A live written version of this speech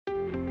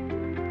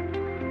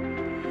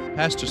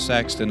Pastor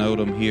Saxton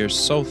Odom here.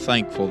 So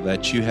thankful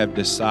that you have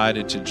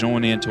decided to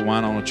join in to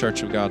Winona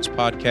Church of God's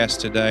podcast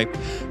today.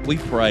 We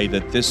pray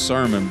that this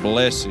sermon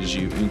blesses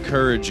you,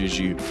 encourages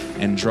you,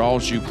 and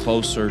draws you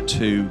closer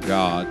to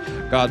God.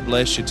 God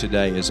bless you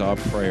today is our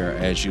prayer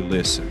as you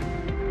listen.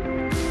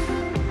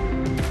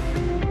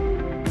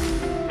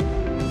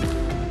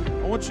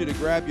 I want you to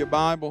grab your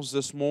Bibles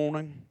this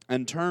morning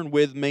and turn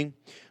with me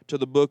to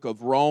the book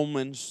of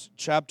Romans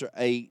chapter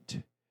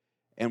 8.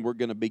 And we're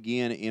going to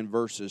begin in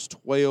verses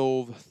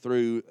 12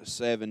 through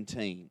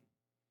 17.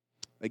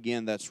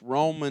 Again, that's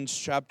Romans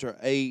chapter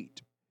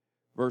 8,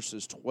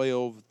 verses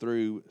 12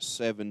 through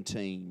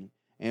 17.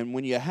 And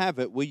when you have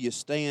it, will you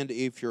stand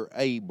if you're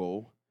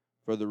able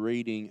for the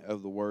reading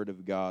of the Word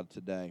of God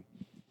today?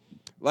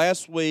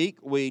 Last week,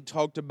 we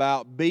talked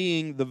about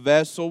being the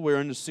vessel.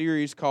 We're in a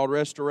series called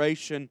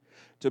Restoration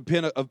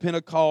of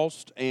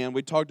Pentecost, and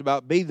we talked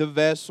about be the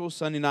vessel.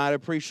 Sunday night I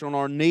preached on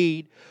our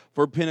need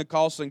for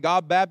Pentecost, and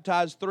God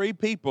baptized 3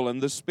 people in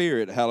the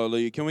Spirit.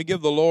 Hallelujah. Can we give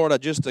the Lord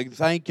just a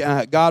thank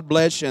you? God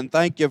bless you, and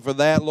thank you for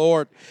that,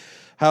 Lord.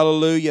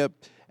 Hallelujah.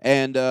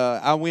 And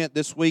I went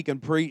this week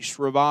and preached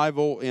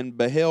revival in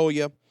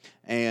Byhalia,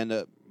 and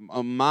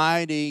a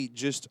mighty,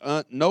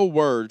 no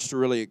words to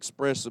really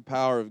express the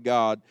power of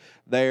God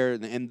there,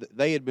 and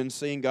they had been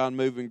seeing God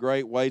move in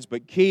great ways.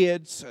 But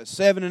kids,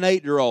 7 and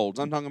 8-year-olds,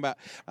 I'm talking about.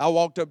 I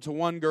walked up to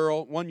one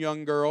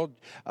young girl,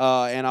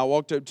 and I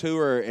walked up to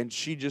her, and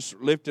she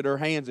just lifted her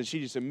hands, and she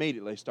just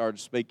immediately started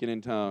speaking in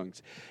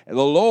tongues. And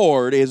the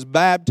Lord is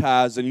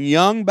baptizing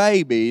young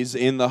babies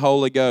in the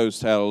Holy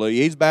Ghost.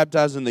 Hallelujah! He's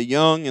baptizing the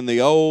young and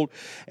the old,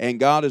 and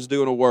God is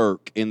doing a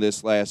work in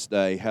this last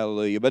day.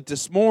 Hallelujah! But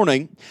this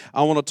morning,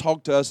 I want to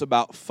talk to us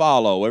about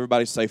follow.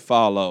 Everybody say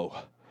follow.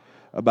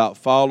 About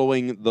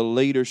following the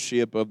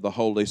leadership of the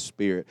Holy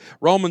Spirit.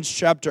 Romans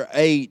chapter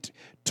 8,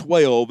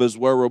 12 is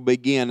where we'll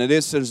begin. And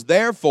it says,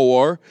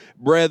 "Therefore,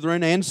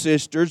 brethren and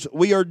sisters,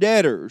 we are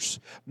debtors,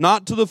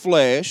 not to the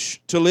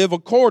flesh, to live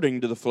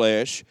according to the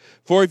flesh.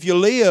 For if you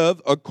live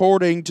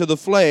according to the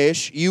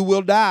flesh, you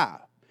will die.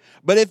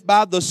 But if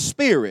by the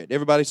Spirit,"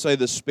 everybody say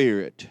the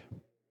Spirit,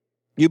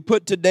 "you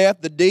put to death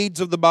the deeds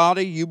of the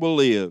body, you will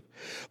live.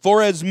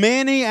 For as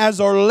many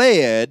as are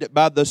led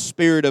by the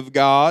Spirit of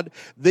God,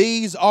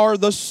 these are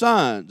the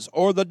sons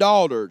or the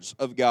daughters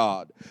of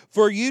God.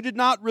 For you did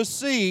not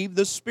receive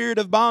the spirit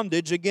of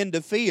bondage again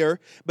to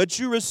fear, but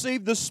you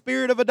received the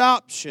spirit of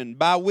adoption,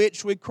 by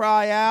which we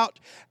cry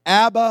out,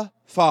 Abba,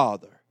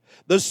 Father.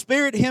 The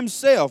Spirit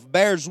Himself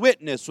bears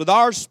witness with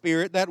our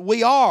spirit that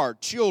we are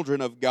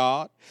children of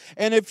God.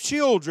 And if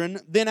children,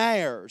 then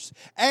heirs,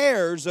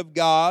 heirs of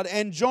God,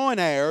 and joint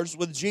heirs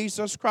with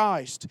Jesus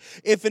Christ.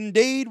 If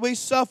indeed we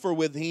suffer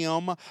with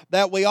Him,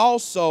 that we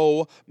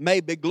also may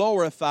be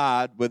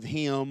glorified with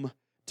Him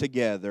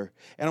together."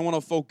 And I want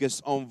to focus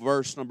on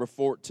verse number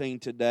 14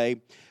 today,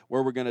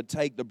 where we're going to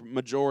take the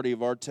majority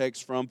of our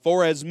text from.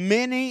 "For as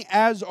many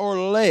as are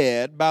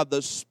led by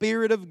the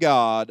Spirit of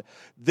God,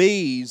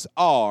 these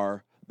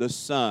are the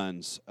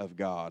sons of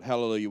God."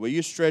 Hallelujah. Will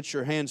you stretch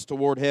your hands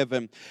toward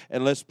heaven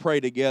and let's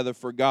pray together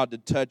for God to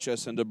touch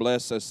us and to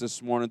bless us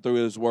this morning through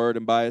His Word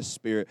and by His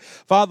Spirit.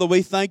 Father,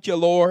 we thank You,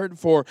 Lord,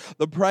 for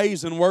the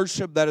praise and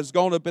worship that has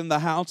gone up in the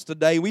house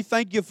today. We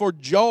thank You for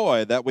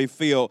joy that we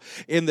feel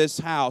in this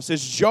house.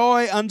 It's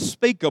joy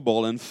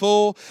unspeakable and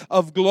full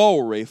of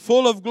glory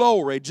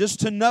just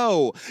to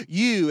know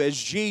You as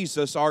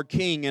Jesus, our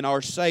King and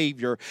our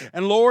Savior.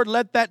 And Lord,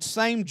 let that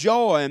same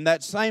joy and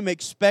that same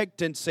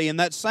expectancy and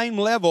that same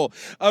level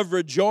of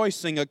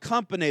rejoicing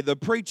accompany the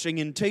preaching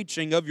and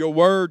teaching of Your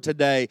Word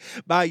today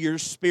by Your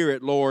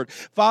Spirit, Lord.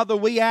 Father,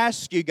 we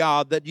ask You,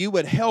 God, that You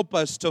would help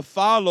us to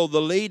follow the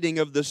leading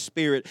of the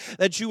Spirit,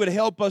 that You would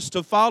help us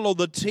to follow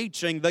the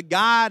teaching, the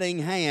guiding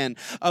hand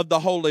of the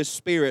Holy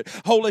Spirit.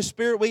 Holy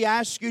Spirit, we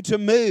ask You to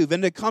move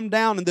and to come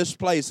down in this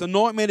place.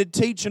 Anoint me to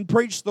teach and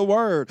preach the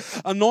Word.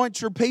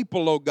 Anoint Your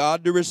people, oh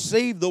God, to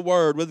receive the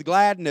Word with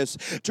gladness,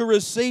 to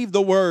receive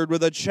the Word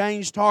with a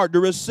changed heart, to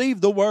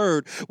receive the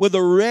Word with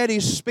a ready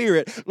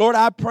spirit. Lord,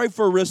 I pray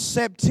for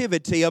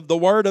receptivity of the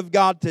Word of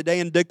God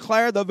today and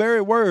declare the very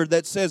word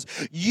that says,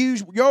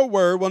 Your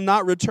Word will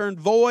not return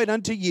void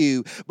unto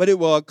You, but it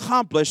will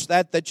accomplish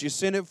that You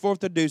sent it forth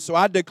to do. So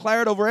I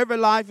declare it over every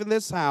life in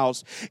this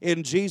house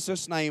in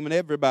Jesus' name. And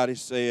everybody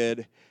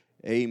said,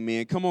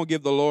 amen. Come on,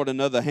 give the Lord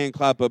another hand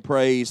clap of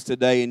praise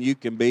today, and you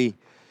can be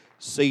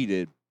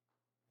seated.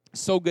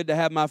 So good to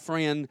have my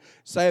friend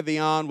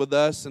Savion with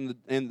us in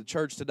the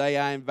church today.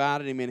 I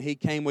invited him and he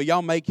came. Will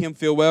y'all make him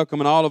feel welcome,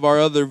 and all of our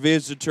other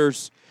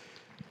visitors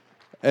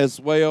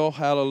as well?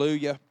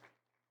 Hallelujah.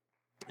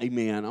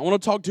 Amen. I want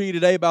to talk to you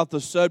today about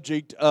the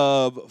subject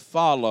of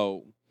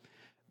follow.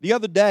 The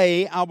other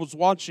day, I was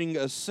watching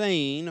a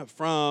scene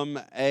from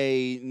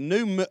a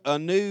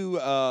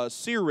new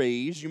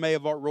series. You may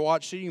have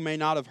watched it, you may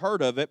not have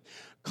heard of it,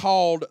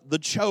 called The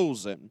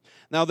Chosen.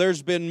 Now,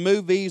 there's been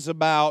movies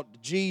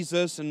about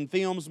Jesus and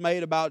films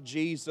made about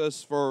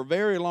Jesus for a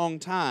very long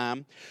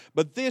time,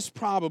 but this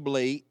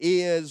probably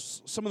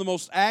is some of the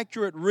most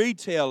accurate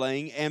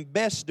retelling and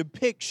best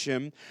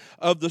depiction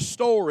of the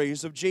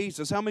stories of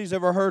Jesus. How many's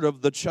ever heard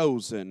of The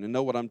Chosen and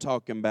know what I'm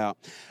talking about?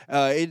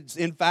 It's,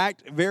 in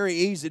fact, very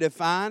easy to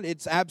find.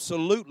 It's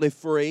absolutely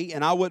free,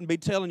 and I wouldn't be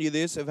telling you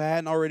this if I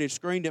hadn't already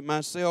screened it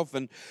myself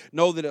and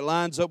know that it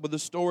lines up with the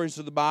stories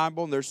of the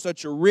Bible, and there's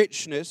such a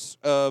richness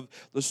of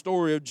the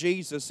story of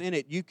Jesus in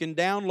it. You can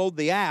download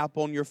the app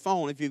on your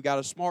phone if you've got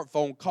a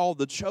smartphone called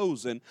The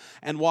Chosen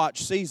and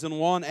watch season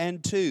 1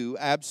 and 2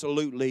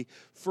 absolutely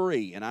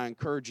free. And I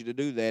encourage you to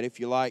do that if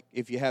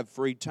you have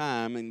free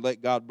time, and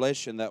let God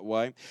bless you in that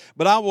way.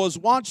 But I was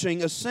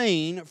watching a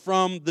scene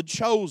from The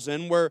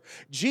Chosen where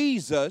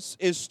Jesus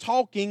is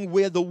talking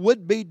with a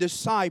would-be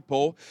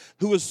disciple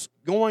who is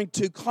going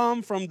to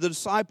come from the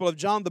disciple of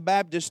John the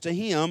Baptist to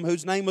him,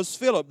 whose name was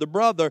Philip, the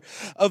brother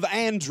of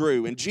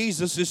Andrew. And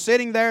Jesus is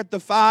sitting there at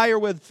the fire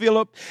with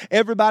Philip.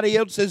 Everybody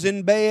else is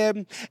in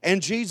bed.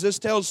 And Jesus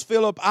tells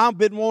Philip, I've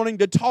been wanting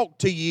to talk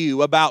to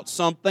you about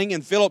something.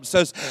 And Philip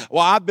says,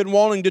 well, I've been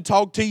wanting to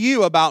talk to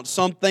you about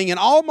something. And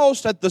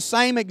almost at the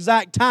same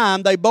exact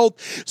time, they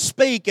both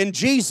speak. And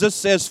Jesus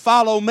says,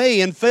 follow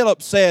me. And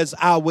Philip says,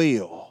 I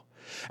will.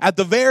 At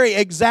the very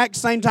exact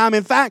same time.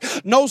 In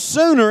fact, no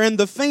sooner in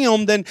the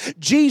film than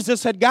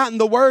Jesus had gotten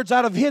the words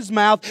out of his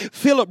mouth,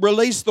 Philip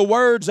released the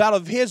words out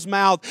of his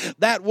mouth.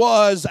 That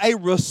was a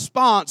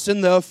response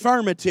in the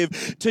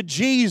affirmative to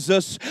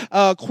Jesus'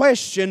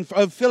 question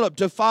of Philip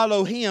to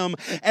follow him.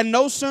 And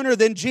no sooner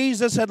than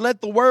Jesus had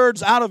let the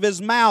words out of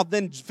his mouth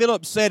than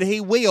Philip said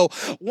he will.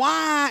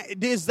 Why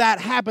does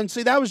that happen?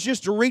 See, that was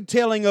just a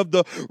retelling of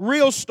the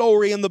real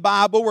story in the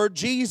Bible where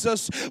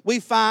Jesus, we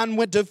find,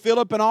 went to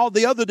Philip and all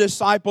the other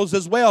disciples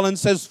as well and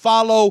says,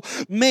 follow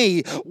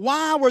me.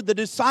 Why were the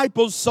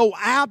disciples so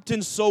apt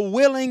and so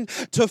willing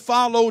to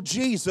follow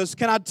Jesus?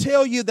 Can I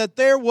tell you that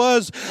there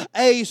was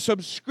a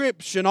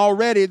subscription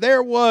already?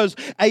 There was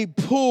a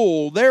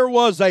pull. There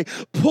was a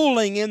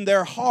pulling in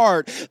their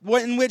heart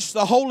in which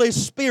the Holy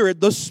Spirit,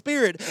 the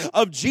Spirit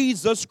of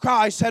Jesus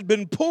Christ, had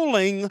been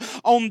pulling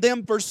on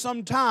them for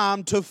some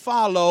time to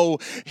follow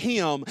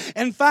Him.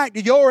 In fact,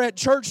 you're at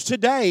church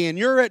today and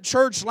you're at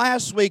church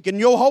last week, and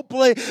you'll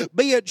hopefully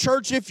be at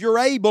church if you're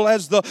able,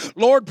 as the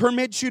Lord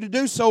permits you to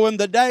do so in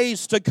the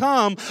days to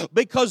come,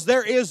 because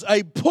there is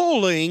a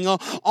pulling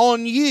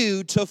on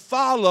you to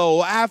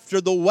follow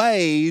after the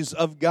ways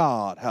of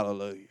God.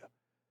 Hallelujah.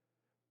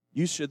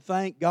 You should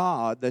thank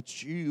God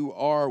that you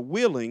are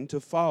willing to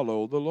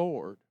follow the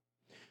Lord.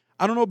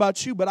 I don't know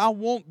about you, but I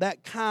want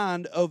that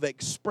kind of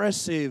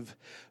expressive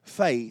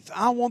faith.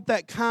 I want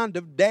that kind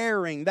of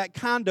daring, that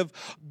kind of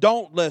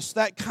dauntless,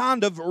 that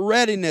kind of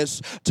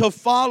readiness to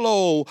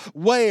follow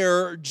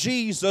where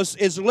Jesus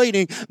is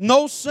leading.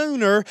 No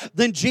sooner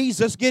than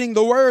Jesus getting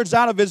the words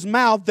out of his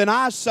mouth than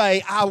I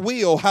say, I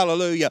will.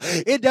 Hallelujah.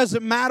 It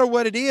doesn't matter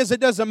what it is.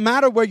 It doesn't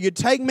matter where you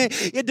take me.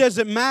 It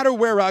doesn't matter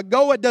where I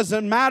go. It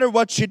doesn't matter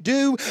what you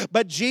do.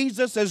 But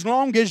Jesus, as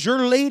long as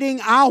you're leading,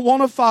 I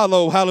want to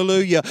follow.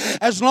 Hallelujah.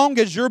 As long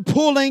as you're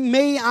pulling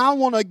me, I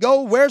want to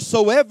go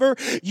wheresoever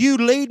you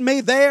lead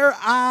me, there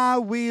I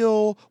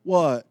will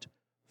what?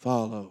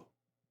 Follow.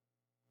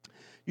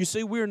 You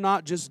see, we're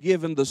not just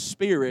given the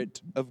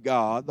Spirit of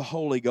God, the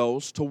Holy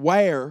Ghost, to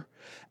wear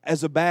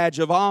as a badge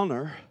of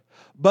honor,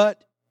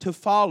 but to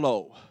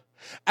follow.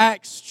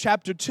 Acts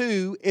chapter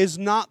 2 is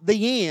not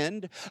the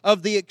end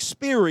of the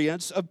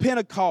experience of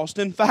Pentecost.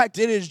 In fact,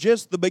 it is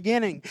just the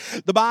beginning.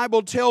 The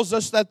Bible tells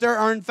us that there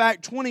are in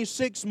fact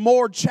 26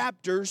 more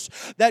chapters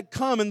that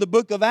come in the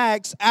book of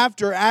Acts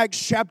after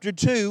Acts chapter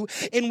 2,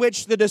 in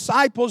which the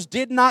disciples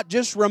did not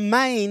just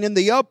remain in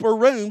the upper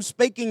room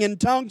speaking in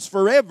tongues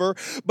forever,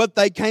 but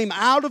they came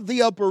out of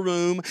the upper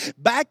room,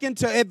 back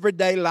into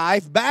everyday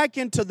life, back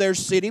into their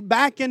city,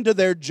 back into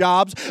their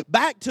jobs,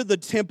 back to the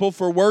temple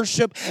for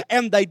worship,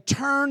 and they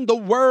turned the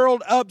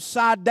world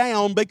upside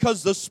down,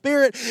 because the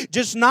Spirit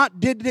just not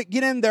didn't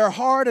get in their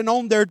heart and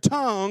on their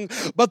tongue,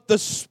 but the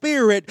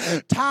Spirit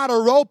tied a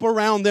rope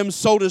around them,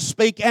 so to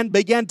speak, and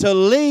began to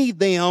lead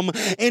them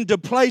into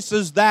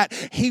places that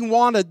He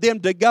wanted them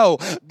to go.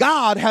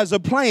 God has a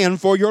plan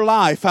for your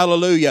life.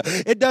 Hallelujah.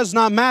 It does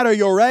not matter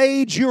your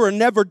age. You are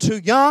never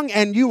too young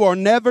and you are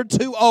never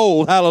too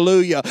old.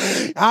 Hallelujah.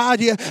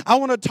 I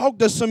want to talk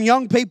to some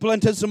young people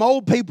and to some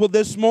old people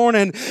this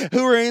morning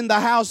who are in the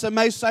house and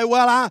may say,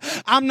 well,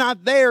 I'm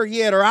not there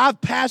yet, or I've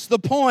passed the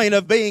point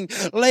of being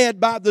led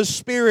by the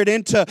Spirit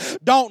into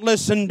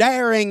dauntless and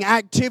daring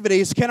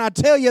activities. Can I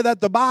tell you that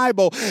the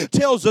Bible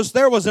tells us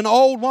there was an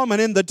old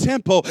woman in the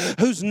temple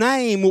whose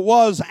name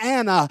was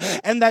Anna,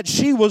 and that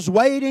she was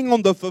waiting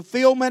on the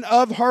fulfillment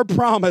of her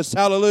promise.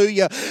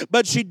 Hallelujah.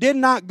 But she did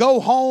not go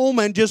home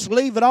and just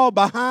leave it all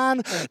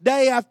behind.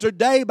 Day after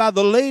day, by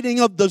the leading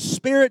of the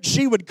Spirit,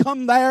 she would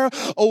come there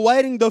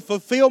awaiting the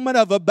fulfillment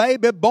of a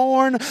baby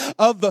born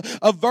of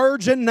a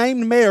virgin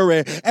named Mary.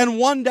 Mary. And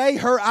one day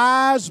her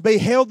eyes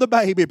beheld the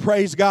baby,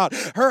 praise God.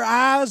 Her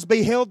eyes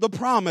beheld the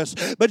promise.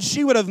 But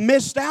she would have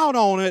missed out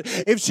on it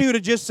if she would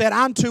have just said,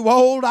 I'm too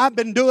old. I've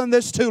been doing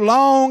this too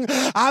long.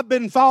 I've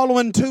been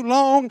following too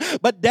long.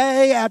 But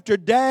day after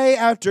day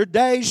after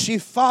day, she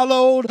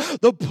followed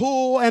the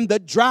pull and the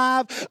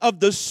drive of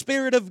the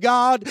Spirit of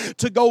God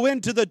to go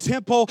into the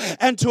temple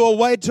and to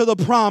await to the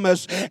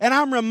promise. And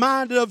I'm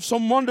reminded of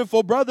some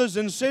wonderful brothers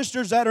and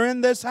sisters that are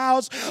in this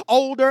house,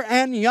 older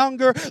and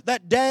younger,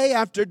 that day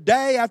after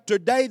day after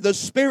day the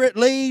Spirit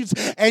leads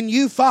and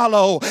you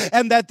follow,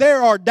 and that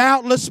there are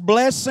doubtless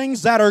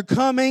blessings that are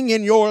coming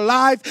in your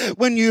life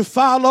when you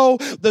follow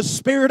the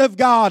Spirit of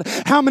God.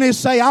 How many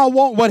say, I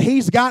want what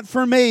He's got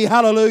for me?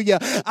 Hallelujah.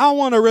 I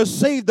want to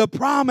receive the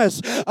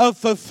promise of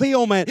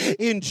fulfillment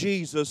in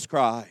Jesus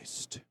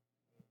Christ.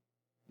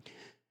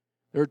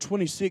 There are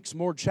 26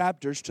 more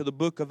chapters to the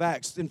book of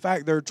Acts. In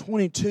fact, there are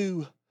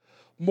 22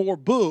 more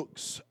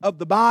books of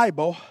the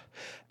Bible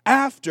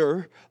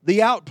after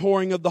the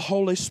outpouring of the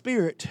Holy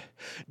Spirit.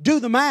 Do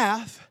the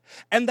math,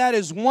 and that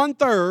is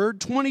 1/3,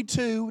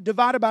 22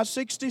 divided by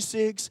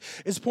 66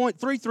 is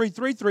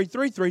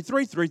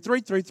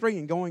 0.3333333333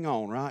 and going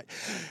on, right?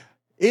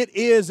 It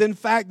is, in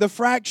fact, the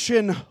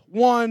fraction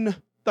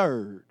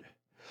 1/3.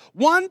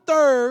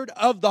 1/3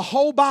 of the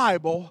whole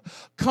Bible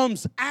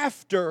comes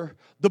after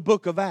the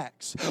book of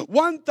Acts.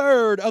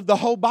 1/3 of the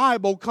whole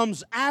Bible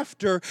comes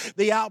after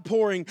the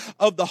outpouring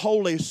of the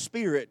Holy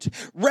Spirit,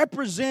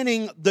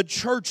 representing the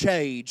church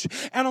age.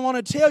 And I want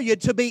to tell you,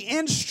 to be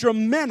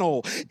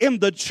instrumental in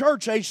the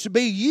church age, to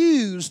be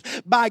used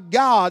by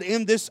God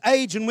in this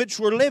age in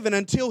which we're living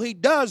until He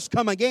does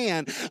come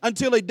again,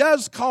 until He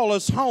does call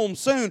us home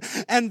soon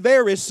and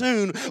very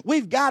soon,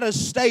 we've got to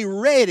stay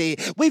ready.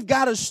 We've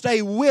got to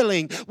stay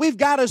willing. We've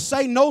got to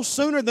say no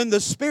sooner than the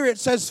Spirit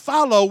says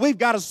follow. We've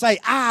got to say,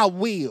 I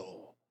will.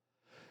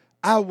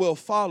 I will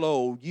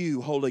follow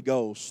you, Holy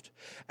Ghost,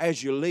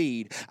 as you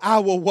lead. I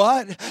will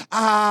what?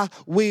 I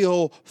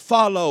will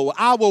follow.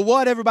 I will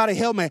what? Everybody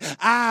help me.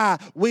 I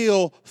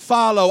will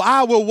follow.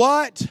 I will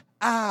what?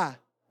 I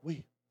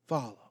will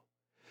follow.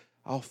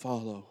 I'll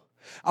follow.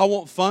 I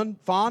won't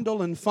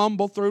fondle and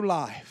fumble through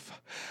life.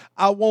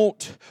 I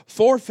won't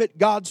forfeit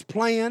God's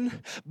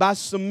plan by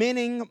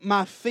cementing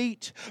my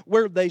feet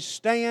where they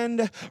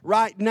stand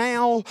right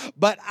now,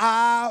 but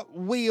I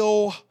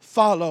will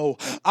follow.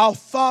 I'll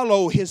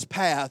follow His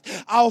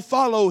path. I'll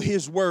follow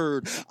His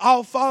word.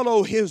 I'll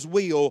follow His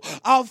will.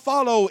 I'll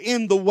follow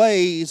in the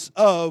ways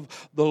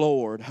of the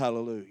Lord.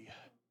 Hallelujah.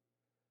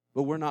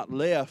 But we're not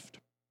left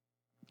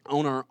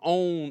on our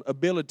own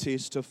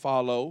abilities to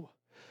follow.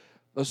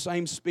 The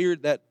same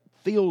Spirit that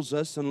fills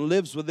us and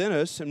lives within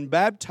us and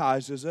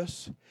baptizes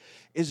us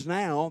is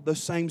now the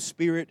same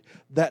Spirit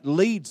that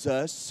leads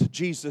us,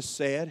 Jesus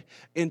said,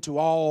 into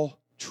all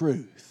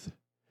truth.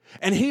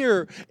 And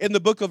here in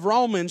the book of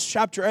Romans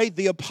chapter 8,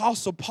 the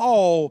Apostle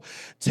Paul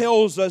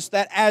tells us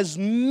that as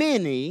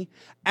many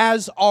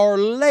as are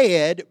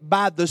led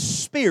by the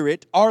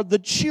Spirit are the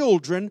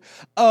children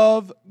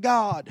of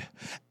God.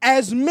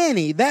 As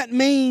many, that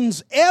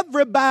means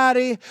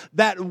everybody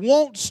that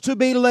wants to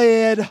be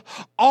led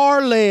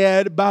are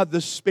led by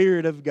the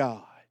Spirit of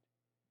God.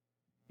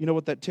 You know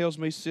what that tells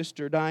me,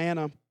 Sister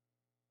Diana?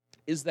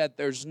 Is that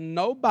there's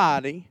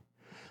nobody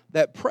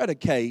that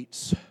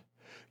predicates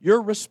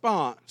your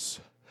response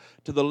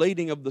to the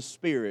leading of the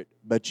Spirit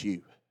but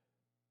you.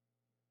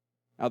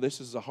 Now, this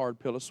is a hard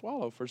pill to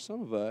swallow for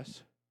some of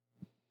us,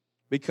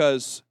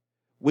 because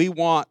we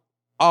want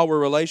our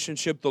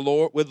relationship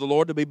with the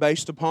Lord to be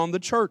based upon the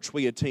church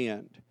we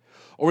attend.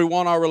 Or we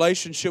want our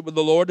relationship with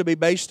the Lord to be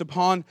based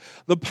upon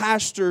the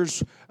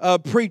pastor's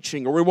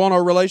preaching. Or we want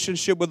our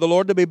relationship with the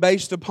Lord to be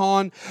based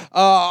upon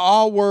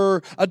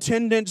our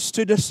attendance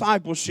to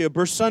discipleship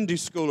or Sunday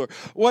school or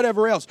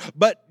whatever else.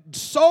 But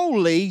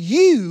solely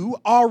you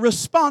are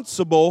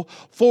responsible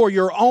for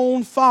your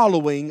own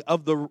following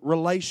of the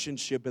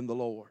relationship in the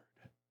Lord.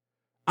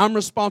 I'm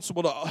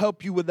responsible to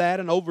help you with that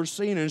and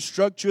oversee and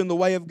instruct you in the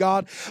way of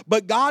God.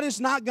 But God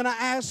is not going to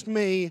ask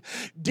me,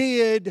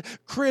 did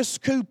Chris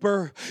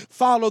Cooper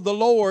follow the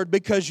Lord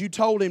because you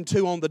told him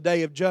to on the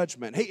day of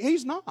judgment?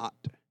 He's not.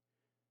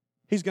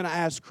 He's going to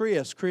ask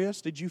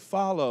Chris, did you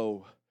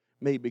follow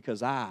me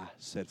because I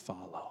said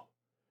follow?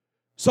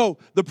 So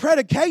the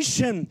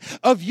predication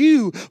of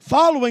you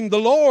following the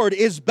Lord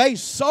is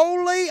based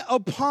solely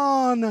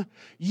upon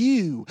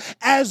you.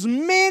 As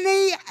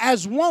many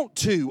as want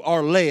to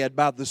are led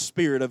by the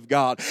Spirit of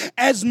God.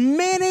 As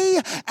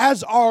many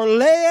as are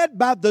led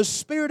by the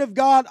Spirit of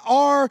God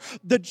are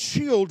the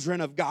children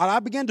of God. I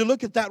began to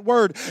look at that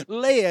word,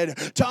 led.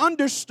 To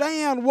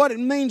understand what it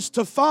means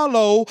to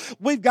follow,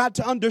 we've got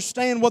to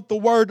understand what the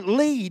word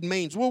lead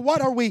means. Well,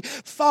 what are we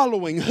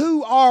following?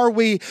 Who are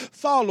we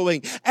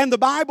following? And the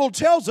Bible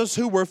tells tells us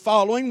who we're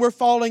following. We're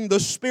following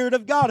the Spirit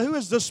of God. Who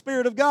is the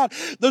Spirit of God?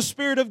 The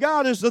Spirit of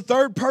God is the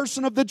third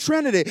person of the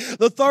Trinity,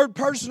 the third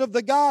person of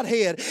the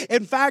Godhead.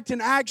 In fact, in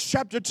Acts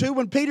chapter 2,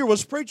 when Peter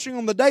was preaching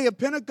on the day of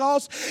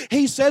Pentecost,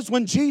 he says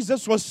when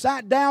Jesus was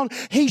sat down,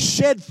 he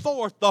shed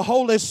forth the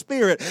Holy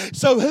Spirit.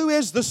 So who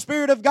is the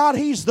Spirit of God?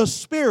 He's the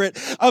Spirit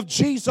of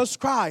Jesus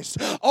Christ.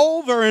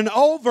 Over and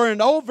over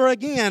and over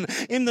again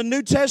in the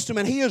New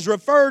Testament, he is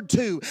referred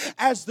to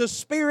as the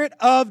Spirit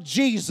of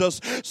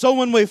Jesus. So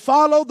when we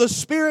follow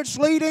the Spirit's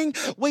leading,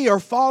 we are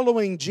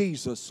following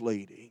Jesus'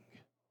 leading.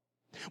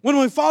 When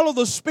we follow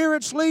the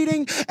Spirit's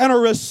leading and are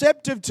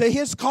receptive to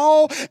His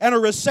call and are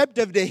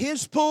receptive to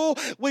His pull,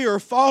 we are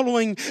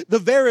following the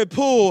very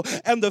pull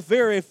and the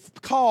very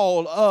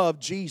call of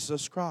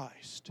Jesus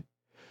Christ.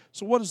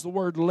 So what does the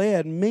word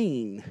led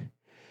mean?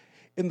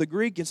 In the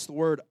Greek, it's the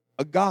word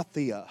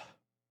agathia.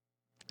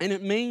 And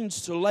it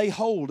means to lay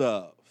hold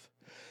of,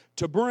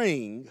 to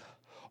bring,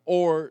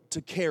 or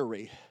to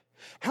carry.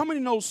 How many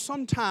know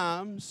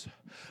sometimes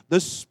the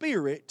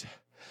Spirit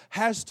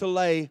has to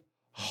lay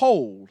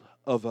hold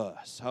of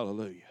us?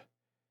 Hallelujah.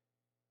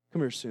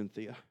 Come here,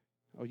 Cynthia.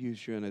 I'll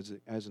use you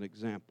as an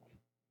example.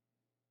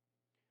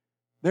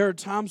 There are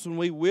times when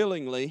we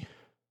willingly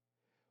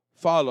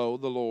follow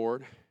the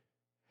Lord,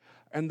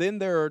 and then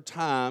there are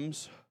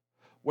times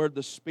where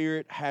the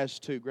Spirit has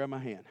to, grab my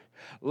hand,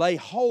 lay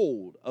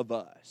hold of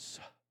us.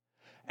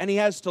 And He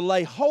has to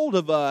lay hold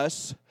of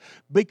us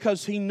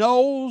because He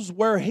knows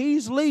where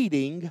He's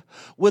leading.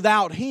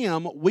 Without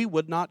Him, we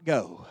would not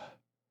go.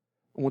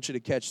 I want you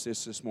to catch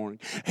this morning.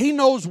 He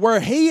knows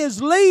where He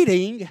is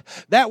leading,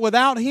 that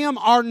without Him,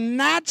 our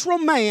natural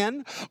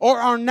man or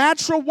our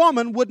natural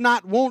woman would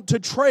not want to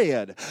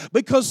tread.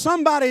 Because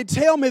somebody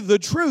tell me the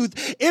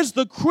truth, is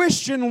the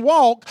Christian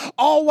walk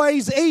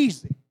always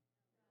easy?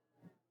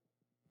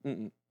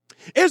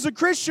 Is the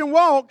Christian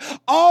walk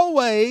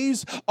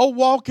always a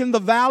walk in the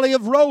valley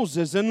of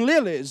roses and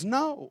lilies?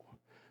 No.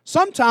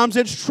 Sometimes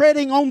it's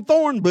treading on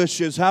thorn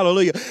bushes,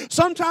 hallelujah.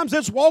 Sometimes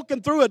it's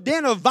walking through a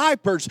den of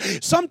vipers.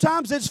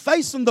 Sometimes it's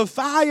facing the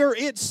fire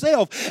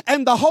itself.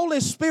 And the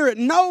Holy Spirit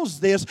knows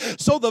this.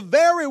 So the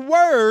very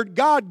word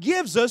God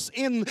gives us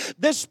in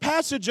this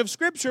passage of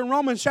Scripture in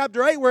Romans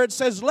chapter 8 where it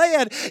says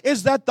led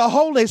is that the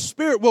Holy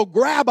Spirit will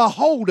grab a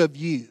hold of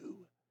you.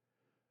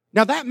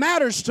 Now that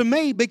matters to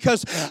me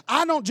because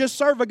I don't just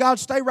serve a God,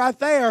 stay right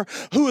there,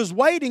 who is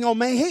waiting on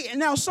me.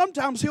 Now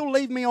sometimes He'll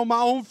leave me on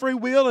my own free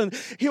will and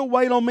He'll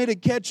wait on me to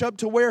catch up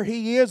to where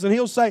He is, and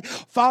He'll say,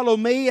 follow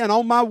me, and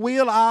on my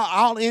will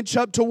I'll inch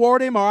up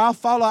toward Him or I'll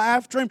follow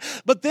after Him.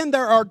 But then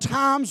there are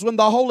times when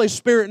the Holy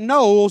Spirit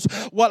knows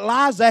what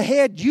lies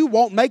ahead you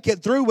won't make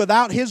it through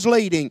without His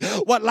leading.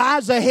 What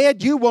lies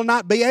ahead you will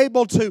not be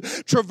able to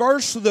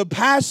traverse the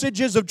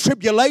passages of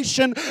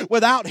tribulation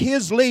without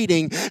His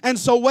leading. And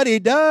so what He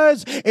does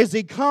is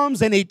He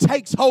comes and He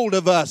takes hold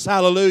of us,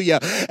 hallelujah,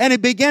 and He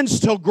begins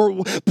to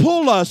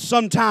pull us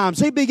sometimes.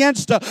 He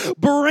begins to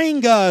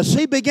bring us.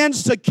 He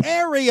begins to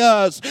carry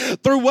us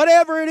through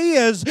whatever it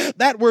is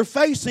that we're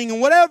facing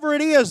and whatever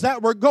it is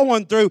that we're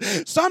going through.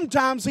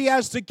 Sometimes He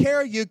has to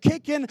carry you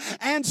kicking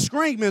and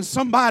screaming.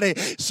 Somebody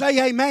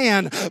say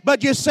amen.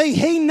 But you see,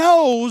 He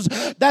knows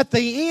that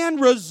the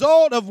end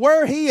result of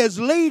where He is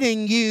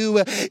leading you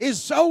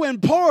is so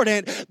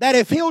important that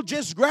if He'll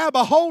just grab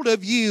a hold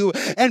of you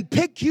and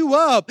pick you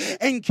up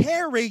and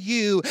carry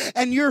you,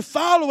 and you're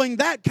following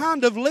that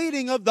kind of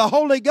leading of the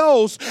Holy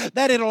Ghost,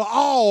 that it'll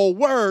all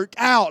work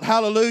out.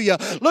 Hallelujah.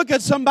 Look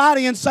at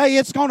somebody and say,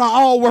 it's going to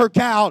all work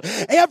out.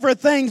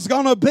 Everything's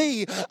going to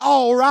be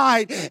all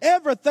right.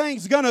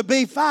 Everything's going to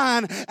be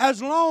fine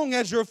as long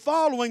as you're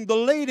following the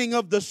leading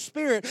of the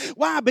Spirit.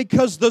 Why?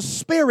 Because the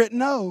Spirit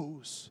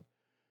knows.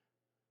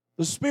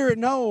 The Spirit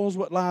knows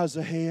what lies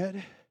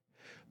ahead.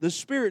 The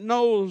Spirit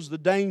knows the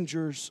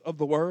dangers of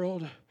the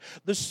world.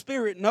 The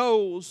Spirit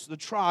knows the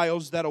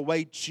trials that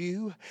await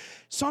you.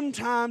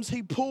 Sometimes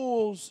He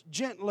pulls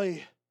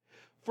gently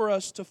for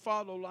us to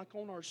follow, like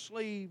on our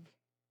sleeve,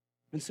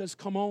 and says,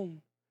 come on.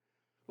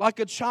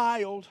 Like a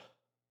child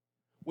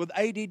with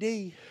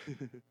ADD,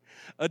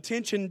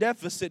 attention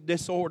deficit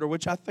disorder,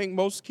 which I think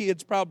most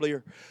kids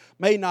probably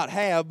may not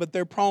have, but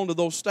they're prone to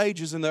those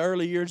stages in the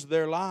early years of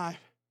their life.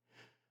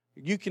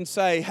 You can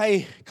say,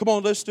 hey, come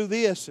on, let's do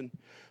this, and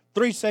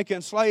 3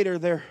 seconds later,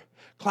 they're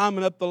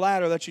climbing up the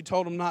ladder that you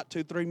told them not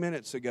to 3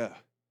 minutes ago.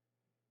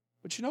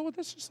 But you know what?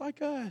 That's just like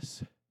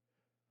us.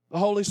 The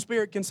Holy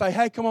Spirit can say,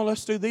 hey, come on,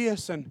 let's do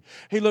this. And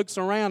He looks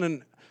around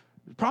and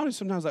probably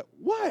sometimes like,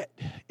 what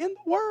in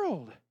the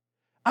world?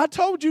 I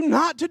told you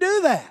not to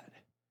do that.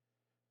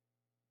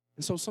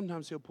 And so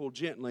sometimes He'll pull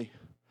gently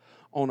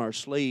on our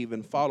sleeve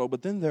and follow.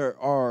 But then there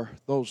are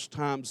those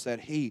times that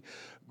He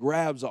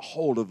grabs a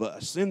hold of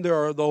us. Then there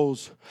are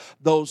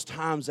those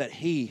times that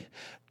He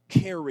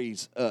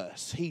carries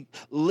us. He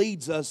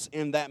leads us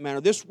in that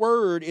manner. This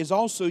word is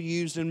also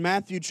used in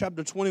Matthew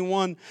chapter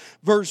 21,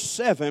 verse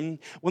 7,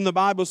 when the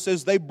Bible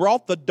says, they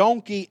brought the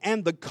donkey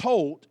and the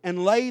colt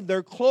and laid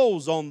their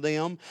clothes on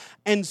them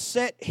and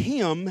set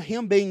him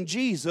being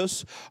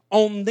Jesus,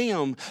 on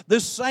them.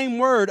 This same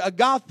word,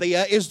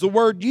 agathia, is the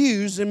word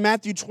used in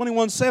Matthew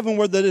 21, 7,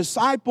 where the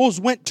disciples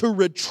went to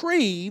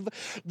retrieve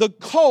the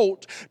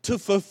colt to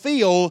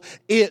fulfill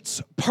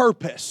its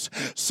purpose.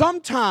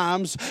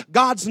 Sometimes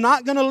God's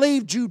not going to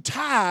leave you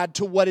tied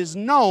to what is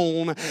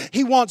known.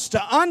 He wants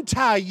to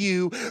untie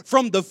you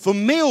from the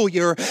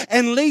familiar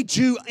and lead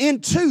you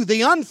into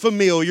the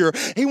unfamiliar.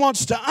 He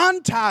wants to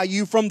untie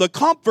you from the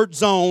comfort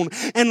zone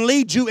and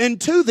lead you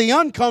into the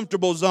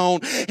uncomfortable zone.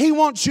 He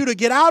wants you to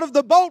get out of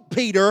the boat,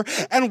 Peter,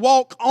 and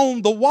walk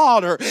on the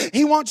water.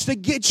 He wants to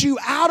get you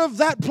out of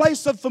that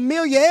place of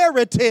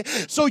familiarity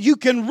so you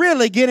can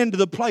really get into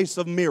the place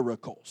of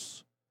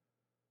miracles.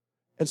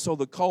 And so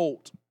the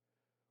colt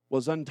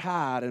was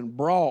untied and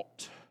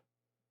brought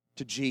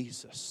to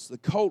Jesus. The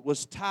colt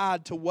was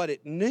tied to what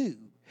it knew.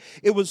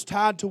 It was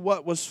tied to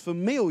what was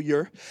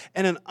familiar,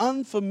 and an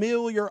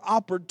unfamiliar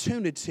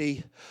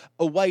opportunity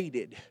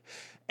awaited.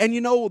 And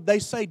you know, they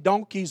say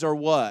donkeys are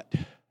what?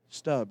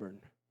 Stubborn.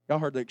 Y'all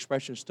heard the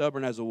expression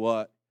stubborn as a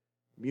what?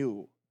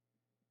 Mule.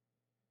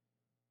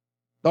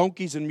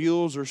 Donkeys and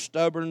mules are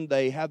stubborn.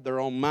 They have their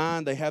own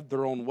mind. They have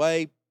their own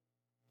way.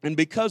 And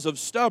because of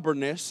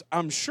stubbornness,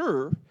 I'm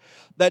sure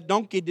that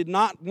donkey did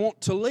not want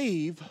to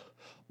leave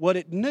what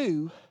it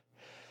knew.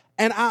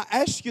 And I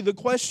ask you the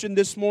question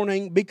this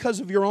morning, because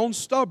of your own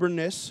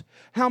stubbornness,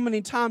 how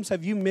many times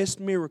have you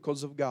missed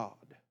miracles of God?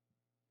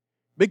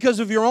 Because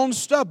of your own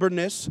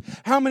stubbornness,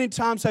 how many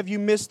times have you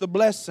missed the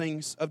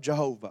blessings of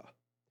Jehovah?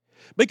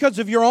 Because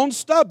of your own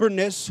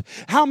stubbornness,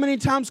 how many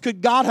times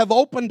could God have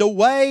opened a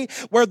way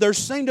where there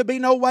seemed to be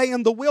no way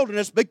in the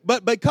wilderness?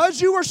 But because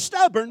you were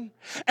stubborn,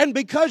 and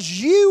because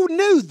you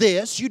knew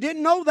this, you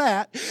didn't know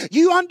that,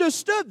 you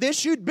understood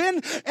this, you'd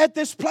been at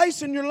this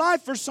place in your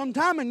life for some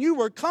time and you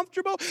were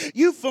comfortable,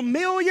 you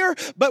familiar,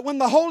 but when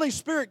the Holy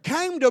Spirit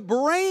came to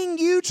bring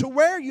you to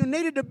where you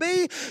needed to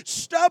be,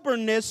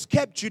 stubbornness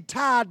kept you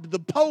tied to the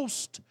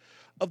post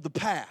of the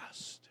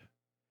past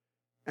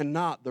and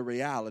not the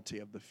reality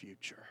of the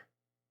future.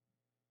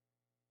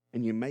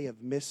 And you may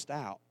have missed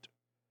out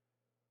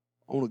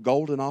on a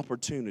golden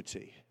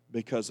opportunity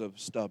because of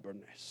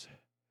stubbornness.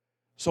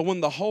 So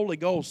when the Holy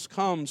Ghost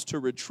comes to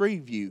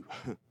retrieve you,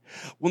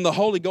 when the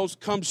Holy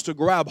Ghost comes to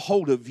grab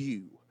hold of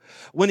you,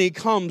 when He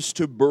comes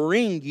to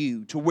bring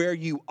you to where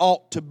you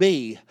ought to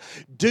be,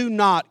 do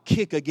not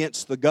kick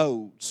against the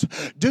goads.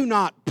 Do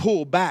not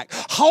pull back.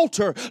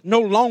 Halter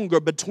no longer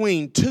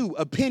between two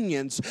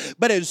opinions,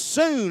 but as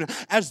soon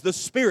as the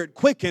Spirit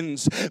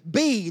quickens,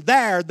 be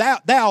there,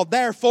 thou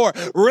therefore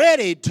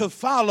ready to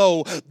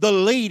follow the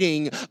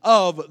leading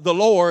of the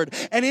Lord.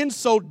 And in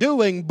so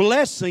doing,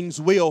 blessings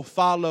will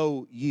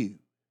follow you.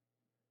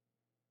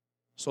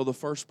 So the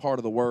first part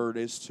of the word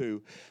is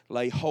to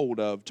lay hold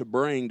of, to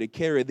bring, to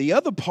carry. The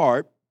other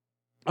part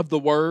of the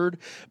word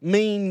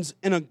means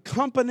an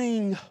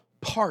accompanying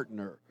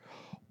partner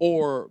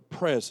or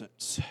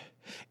presence.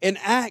 In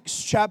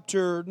Acts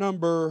chapter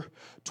number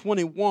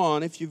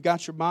 21, if you've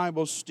got your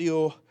Bible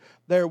still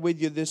there with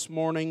you this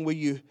morning, will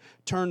you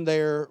turn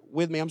there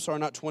with me? I'm sorry,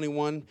 not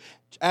 21.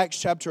 Acts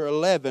chapter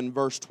 11,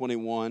 verse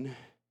 21.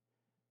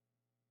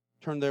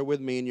 Turn there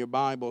with me in your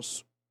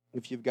Bibles,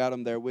 if you've got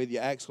them there with you.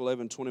 Acts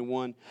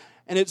 11:21.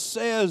 And it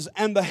says,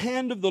 and the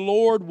hand of the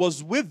Lord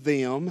was with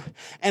them,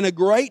 and a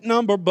great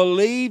number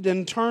believed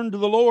and turned to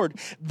the Lord.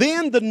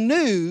 Then the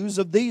news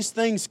of these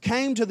things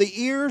came to the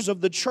ears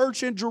of the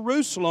church in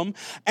Jerusalem,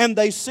 and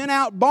they sent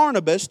out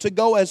Barnabas to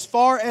go as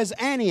far as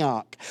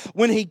Antioch.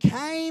 When he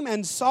came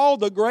and saw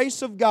the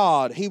grace of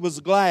God, he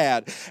was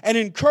glad, and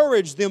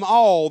encouraged them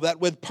all that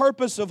with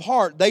purpose of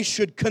heart they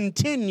should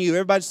continue.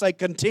 Everybody say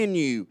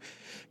continue.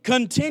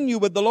 Continue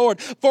with the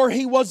Lord, for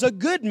he was a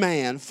good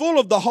man, full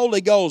of the Holy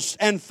Ghost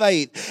and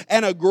faith,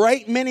 and a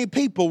great many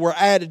people were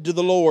added to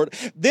the Lord.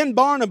 Then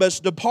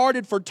Barnabas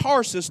departed for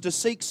Tarsus to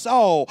seek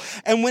Saul,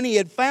 and when he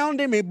had found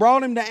him, he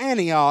brought him to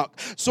Antioch.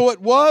 So it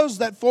was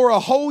that for a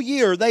whole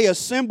year they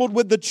assembled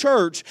with the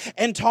church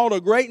and taught a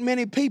great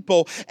many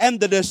people, and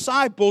the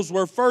disciples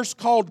were first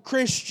called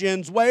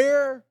Christians.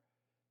 Where?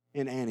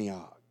 In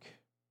Antioch.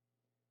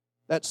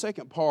 That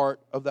second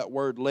part of that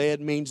word led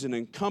means an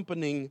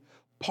accompanying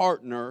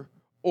partner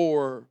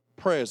or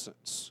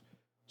presence.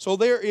 So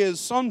there is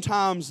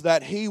sometimes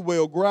that He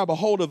will grab a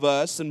hold of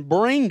us and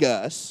bring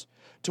us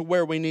to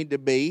where we need to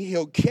be.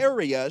 He'll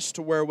carry us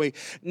to where we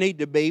need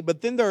to be.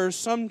 But then there are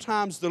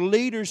sometimes the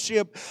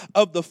leadership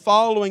of the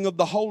following of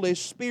the Holy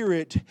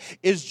Spirit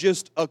is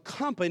just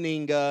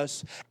accompanying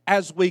us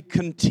as we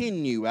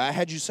continue. I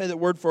had you say that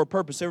word for a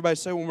purpose. Everybody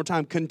say it one more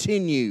time.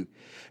 Continue.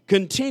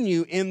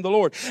 Continue in the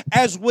Lord.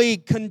 As we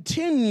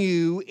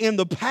continue in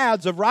the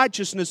paths of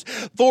righteousness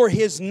for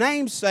His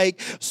name's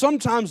sake,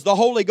 sometimes the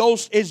Holy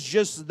Ghost is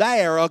just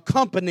there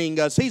accompanying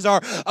us. He's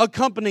our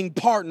accompanying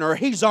partner.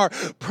 He's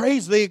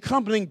the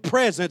accompanying accompanying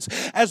presence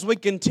as we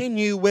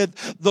continue with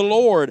the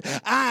Lord.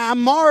 I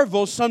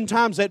marvel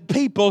sometimes at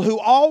people who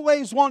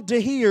always want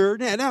to hear.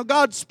 Now,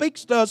 God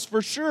speaks to us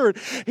for sure.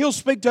 He'll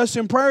speak to us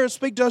in prayer,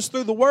 speak to us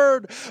through the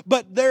Word,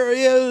 but there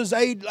is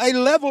a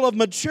level of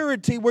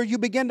maturity where you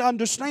begin to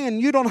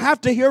understand you don't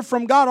have to hear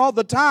from God all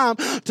the time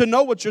to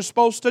know what you're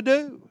supposed to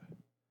do.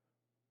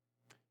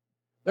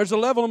 There's a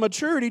level of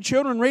maturity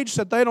children reach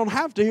that they don't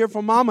have to hear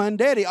from mama and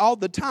daddy all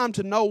the time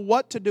to know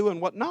what to do and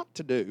what not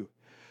to do.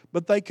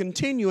 But they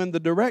continue in the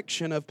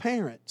direction of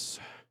parents.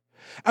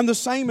 And the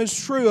same is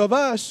true of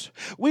us.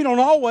 We don't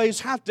always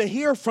have to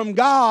hear from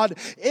God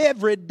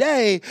every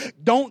day.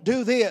 Don't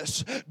do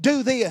this.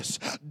 Do this.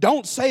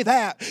 Don't say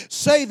that.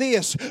 Say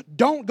this.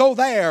 Don't go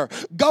there.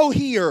 Go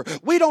here.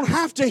 We don't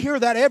have to hear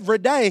that every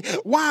day.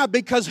 Why?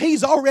 Because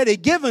He's already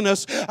given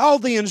us all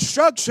the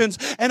instructions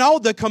and all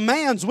the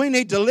commands we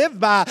need to live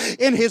by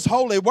in His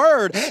holy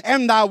word.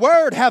 And Thy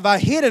word have I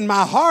hid in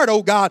my heart,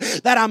 O God,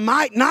 that I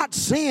might not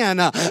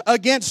sin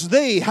against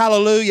Thee.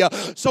 Hallelujah.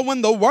 So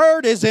when the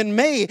word is in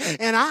me,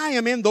 and I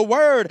am in the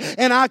Word,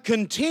 and I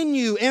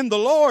continue in the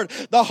Lord,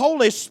 the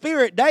Holy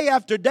Spirit day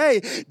after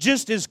day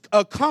just is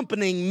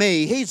accompanying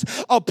me. He's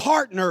a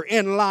partner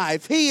in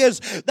life. He is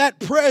that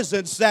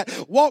presence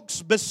that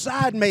walks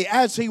beside me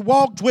as He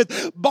walked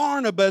with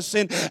Barnabas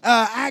in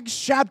Acts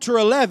chapter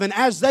 11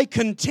 as they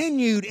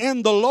continued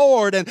in the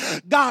Lord and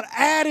got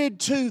added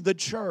to the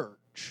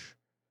church.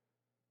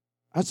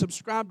 I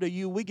subscribe to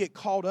you. We get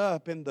caught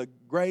up in the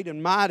great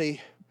and mighty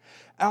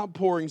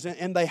outpourings,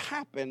 and they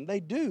happen. They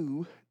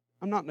do.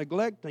 I'm not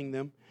neglecting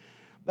them.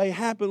 They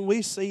happen.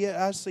 We see it.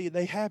 I see it.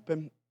 They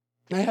happen.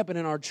 They happen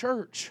in our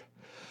church.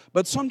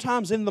 But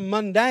sometimes in the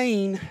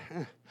mundane,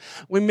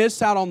 we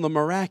miss out on the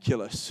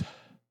miraculous.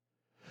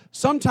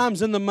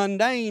 Sometimes in the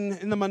mundane,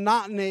 in the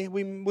monotony,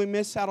 we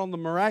miss out on the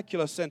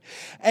miraculous.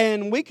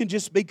 And we can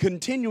just be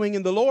continuing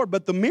in the Lord,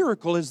 but the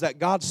miracle is that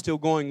God's still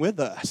going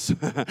with us.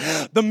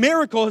 The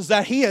miracle is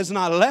that He has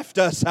not left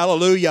us,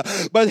 hallelujah,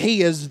 but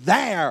He is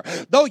there.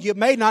 Though you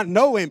may not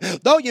know Him,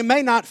 though you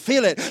may not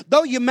feel it,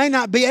 though you may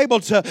not be able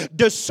to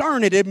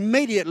discern it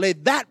immediately,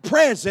 that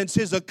presence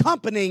is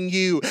accompanying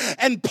you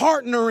and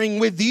partnering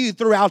with you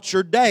throughout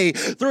your day,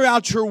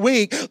 throughout your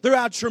week,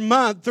 throughout your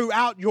month,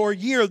 throughout your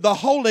year. The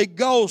Holy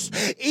Ghost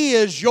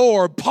is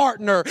your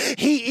partner.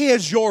 He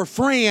is your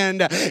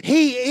friend.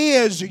 He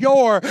is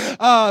your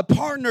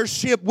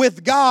partnership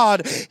with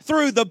God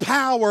through the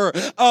power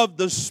of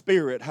the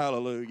Spirit.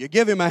 Hallelujah.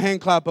 Give Him a hand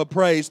clap of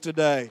praise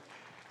today.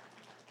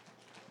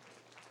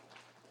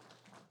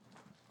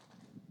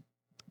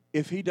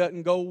 If He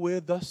doesn't go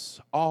with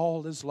us,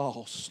 all is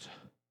lost.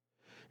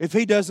 If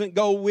He doesn't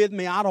go with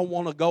me, I don't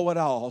want to go at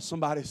all.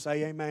 Somebody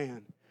say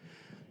amen.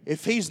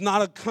 If He's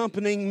not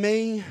accompanying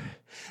me,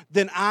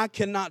 then I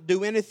cannot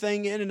do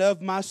anything in and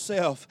of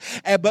myself.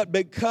 But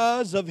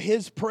because of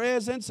His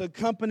presence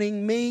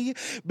accompanying me,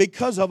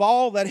 because of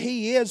all that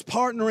He is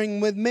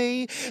partnering with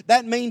me,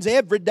 that means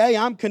every day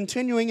I'm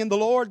continuing in the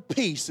Lord,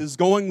 peace is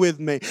going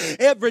with me.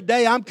 Every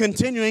day I'm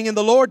continuing in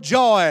the Lord,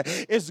 joy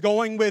is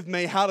going with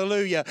me.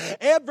 Hallelujah.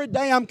 Every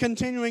day I'm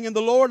continuing in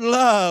the Lord,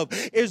 love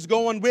is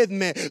going with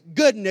me.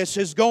 Goodness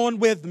is going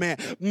with me.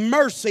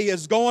 Mercy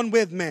is going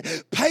with me.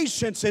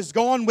 Patience is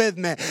going with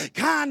me.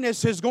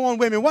 Kindness is going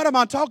with me. What am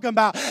I talking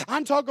about?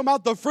 I'm talking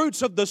about the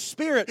fruits of the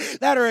Spirit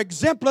that are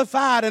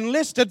exemplified and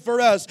listed for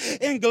us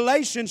in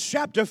Galatians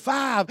chapter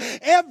 5.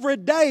 Every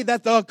day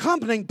that the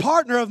accompanying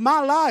partner of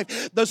my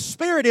life, the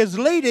Spirit is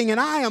leading and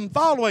I am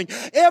following,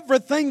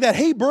 everything that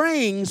He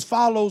brings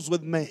follows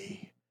with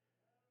me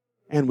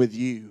and with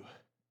you.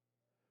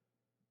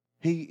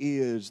 He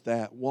is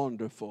that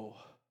wonderful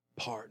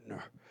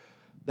partner,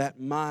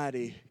 that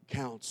mighty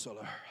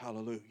counselor.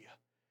 Hallelujah.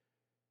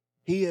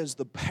 He is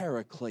the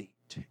paraclete.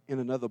 In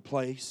another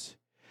place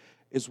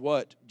is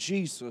what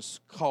Jesus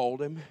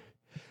called Him.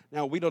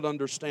 Now, we don't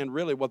understand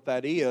really what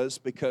that is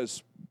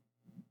because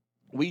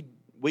we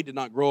did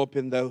not grow up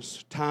in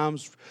those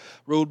times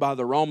ruled by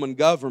the Roman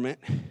government.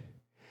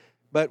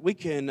 But we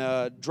can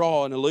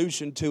draw an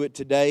allusion to it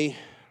today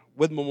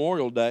with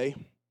Memorial Day.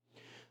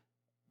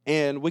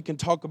 And we can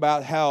talk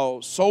about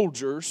how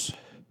soldiers,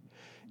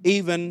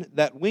 even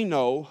that we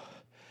know,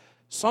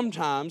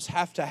 sometimes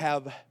have to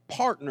have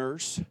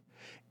partners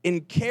in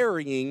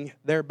carrying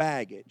their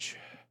baggage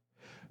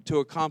to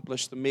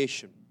accomplish the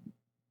mission.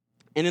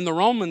 And in the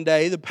Roman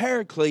day, the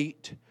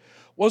paraclete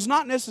was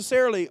not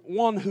necessarily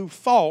one who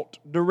fought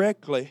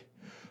directly,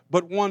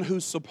 but one who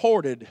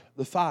supported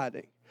the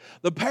fighting.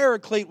 The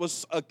paraclete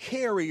was a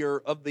carrier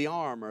of the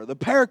armor. The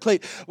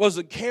paraclete was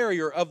a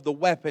carrier of the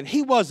weapon.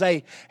 He was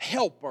a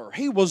helper.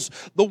 He was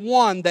the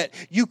one that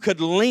you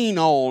could lean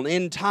on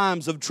in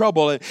times of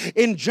trouble.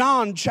 In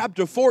John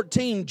chapter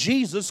 14,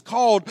 Jesus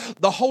called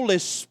the Holy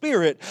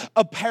Spirit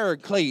a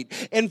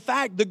paraclete. In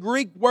fact, the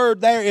Greek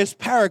word there is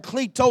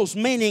parakletos,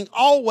 meaning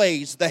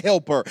always the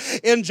helper.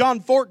 In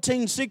John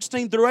 14,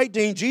 16 through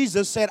 18,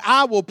 Jesus said,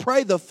 I will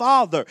pray the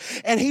Father,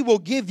 and He will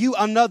give you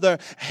another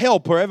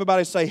helper.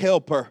 Everybody say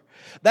helper.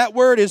 That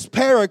word is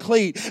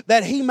paraclete,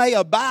 that He may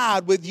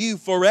abide with you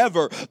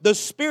forever. The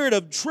Spirit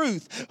of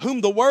truth,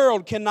 whom the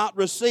world cannot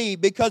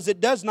receive, because it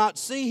does not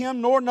see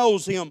Him nor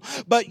knows Him.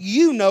 But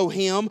you know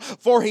Him,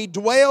 for He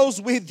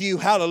dwells with you,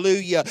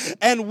 hallelujah,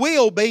 and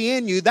will be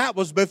in you. That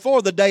was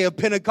before the day of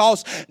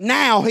Pentecost.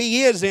 Now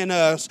He is in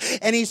us.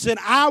 And He said,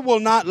 I will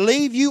not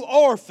leave you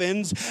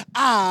orphans.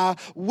 I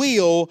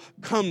will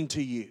come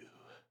to you.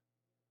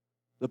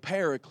 The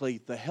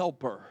paraclete, the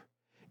helper,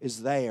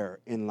 is there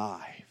in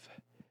life.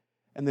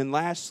 And then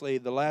lastly,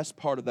 the last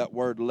part of that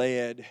word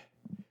led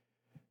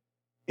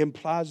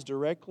implies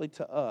directly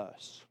to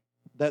us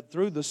that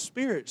through the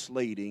Spirit's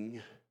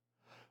leading,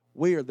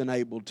 we are then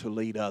able to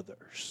lead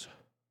others.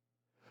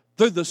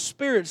 Through the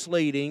Spirit's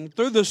leading,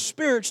 through the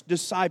Spirit's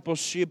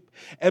discipleship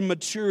and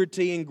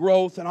maturity and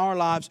growth in our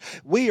lives,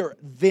 we are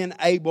then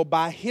able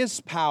by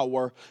His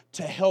power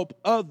to help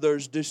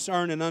others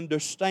discern and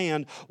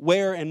understand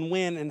where and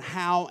when and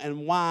how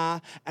and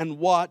why and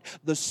what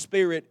the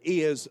Spirit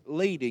is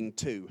leading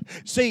to.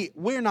 See,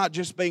 we're not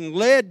just being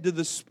led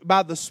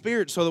by the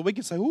Spirit so that we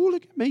can say, oh,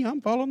 look at me,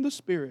 I'm following the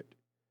Spirit.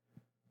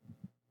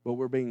 But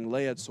we're being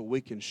led so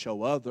we can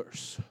show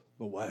others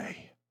the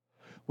way.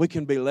 We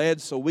can be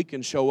led so we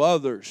can show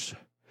others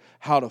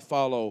how to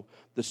follow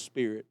the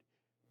Spirit.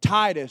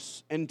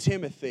 Titus and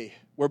Timothy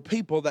were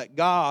people that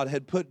God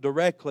had put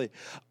directly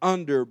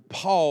under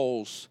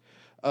Paul's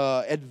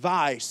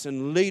advice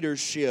and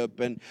leadership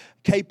and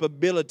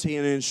capability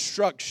and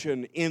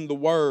instruction in the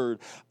word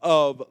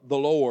of the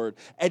Lord.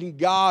 And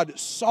God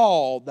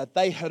saw that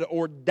they had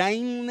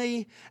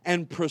ordainedly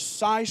and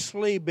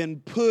precisely been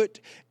put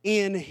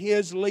in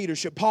His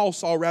leadership. Paul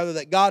saw rather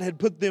that God had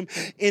put them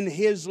in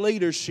His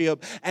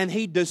leadership, and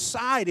he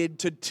decided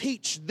to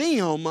teach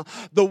them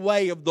the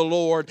way of the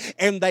Lord,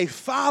 and they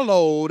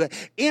followed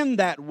in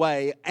that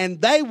way, and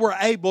they were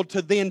able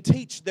to then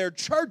teach their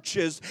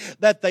churches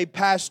that they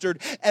pastored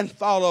and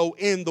follow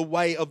in the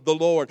way of the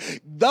Lord.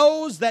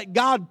 Those that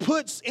God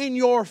puts in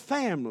your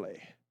family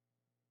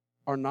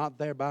are not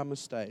there by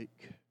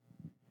mistake.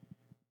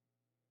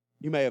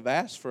 You may have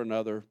asked for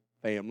another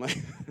family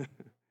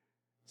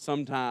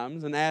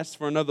sometimes and asked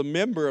for another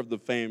member of the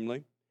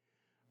family,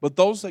 but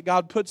those that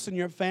God puts in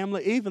your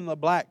family, even the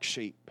black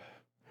sheep,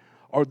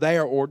 are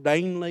there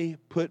ordainedly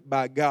put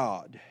by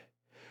God,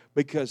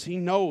 because He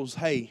knows,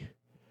 hey,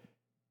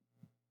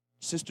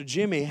 Sister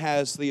Jimmy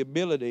has the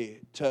ability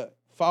to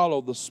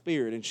follow the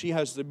Spirit, and she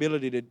has the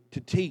ability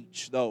to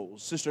teach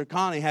those. Sister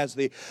Connie has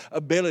the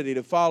ability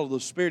to follow the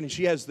Spirit, and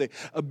she has the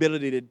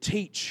ability to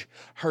teach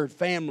her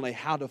family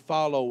how to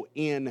follow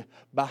in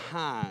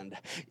behind.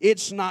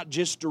 It's not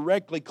just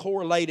directly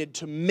correlated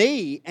to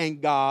me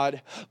and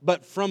God,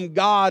 but from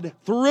God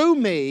through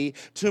me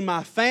to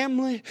my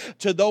family,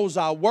 to those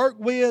I work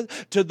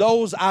with, to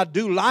those I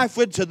do life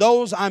with, to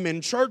those I'm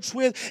in church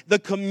with, the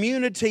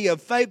community of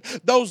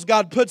faith, those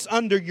God puts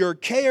under your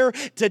care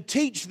to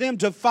teach them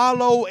to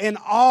follow in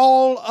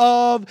all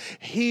of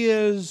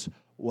His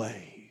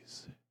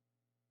ways,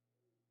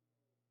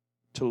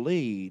 to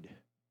lead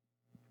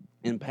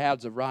in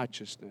paths of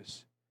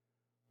righteousness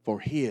for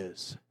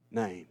His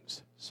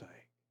name's sake.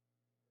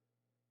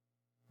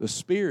 The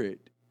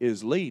Spirit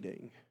is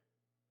leading.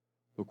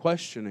 The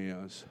question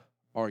is,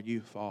 are you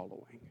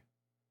following?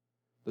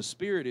 The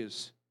Spirit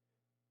is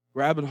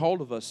grabbing hold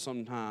of us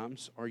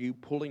sometimes. Are you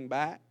pulling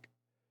back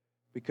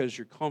because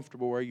you're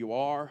comfortable where you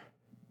are?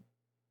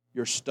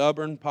 You're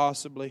stubborn,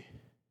 possibly,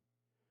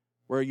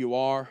 where you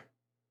are?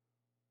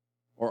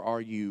 Or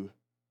are you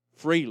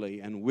freely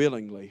and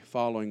willingly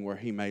following where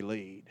He may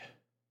lead,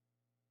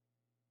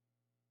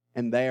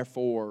 and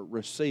therefore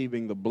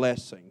receiving the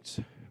blessings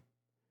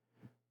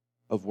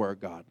of where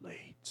God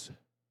leads?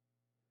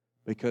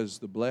 Because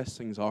the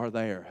blessings are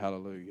there.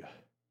 Hallelujah.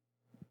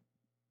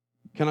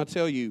 Can I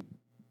tell you,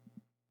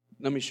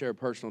 let me share a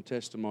personal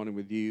testimony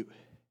with you.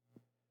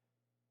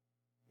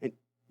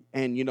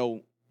 And you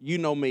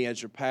know me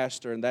as your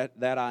pastor, and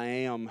that I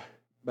am,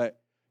 but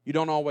you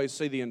don't always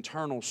see the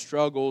internal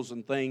struggles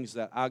and things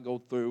that I go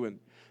through and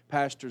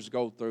pastors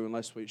go through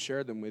unless we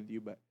share them with you.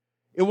 But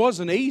it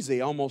wasn't easy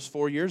almost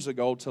 4 years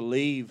ago to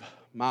leave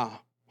my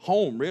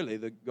home, really,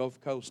 the Gulf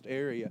Coast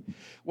area. It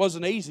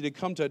wasn't easy to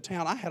come to a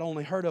town I had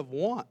only heard of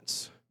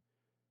once,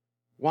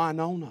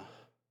 Winona,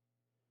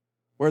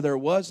 where there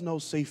was no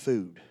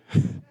seafood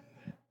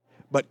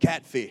but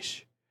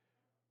catfish.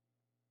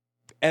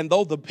 And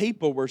though the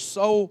people were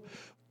so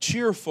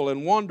cheerful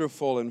and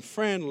wonderful and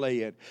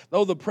friendly, and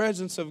though the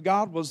presence of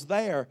God was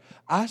there,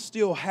 I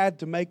still had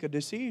to make a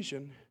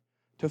decision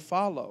to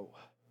follow.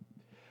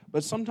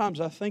 But sometimes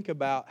I think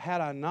about,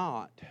 had I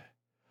not,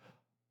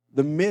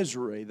 the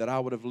misery that I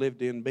would have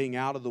lived in being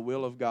out of the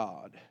will of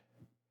God.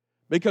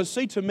 Because,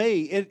 see, to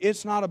me,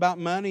 it's not about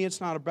money,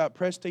 it's not about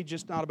prestige,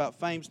 it's not about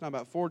fame, it's not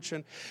about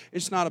fortune,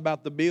 it's not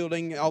about the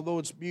building, although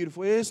it's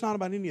beautiful. It's not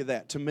about any of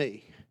that to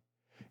me.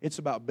 It's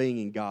about being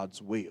in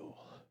God's will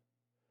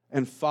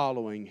and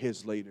following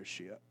His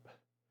leadership.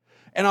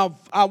 And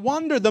I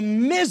wonder the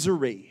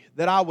misery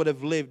that I would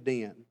have lived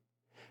in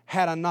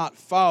had I not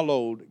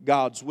followed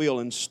God's will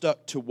and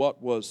stuck to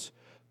what was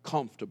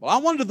comfortable. I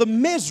wonder the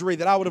misery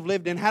that I would have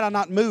lived in had I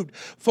not moved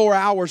 4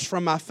 hours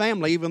from my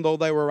family, even though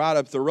they were right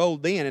up the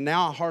road then, and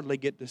now I hardly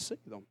get to see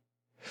them.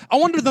 I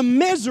wonder the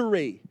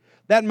misery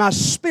that my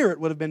spirit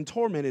would have been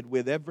tormented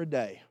with every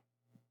day.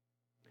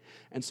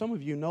 And some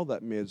of you know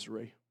that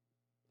misery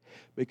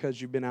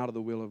because you've been out of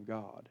the will of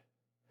God.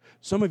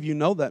 Some of you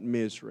know that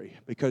misery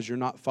because you're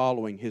not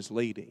following His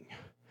leading.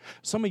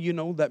 Some of you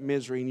know that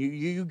misery and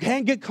you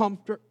can't get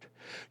comfort.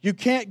 You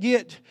can't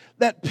get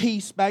that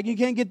peace back. You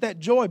can't get that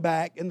joy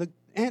back. And the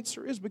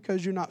answer is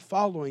because you're not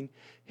following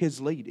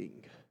His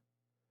leading.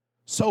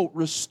 So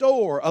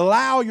restore,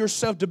 allow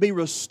yourself to be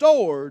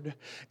restored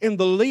in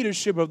the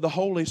leadership of the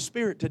Holy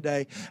Spirit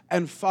today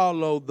and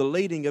follow the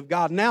leading of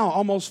God. Now,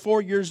 almost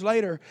 4 years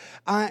later,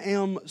 I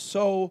am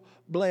so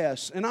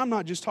blessed. And I'm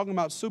not just talking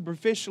about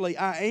superficially.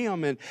 I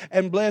am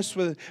and blessed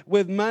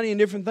with money and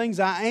different things.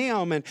 I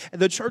am. And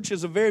the church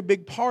is a very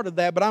big part of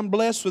that. But I'm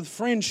blessed with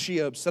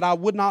friendships that I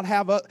would not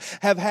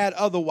have had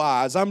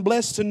otherwise. I'm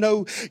blessed to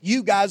know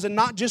you guys and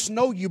not just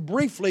know you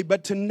briefly,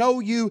 but to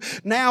know you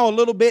now a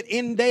little bit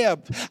in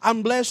depth.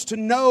 I'm blessed to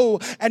know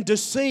and to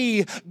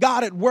see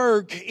God at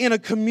work in a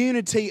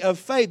community of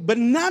faith. But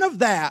none of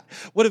that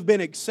would have been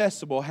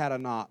accessible had I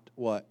not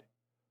what?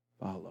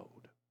 Followed.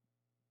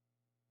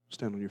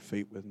 Stand on your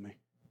feet with me.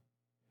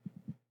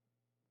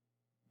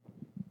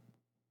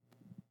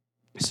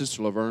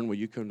 Sister Laverne, will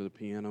you come to the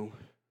piano?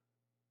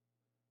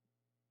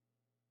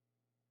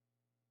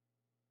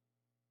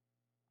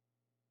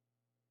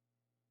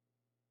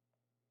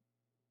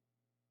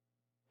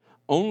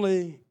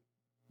 Only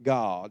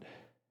God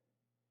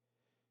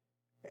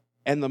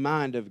and the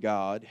mind of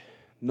God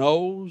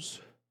knows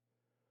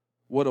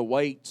what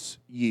awaits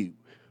you.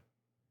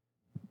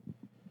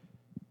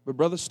 But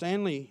Brother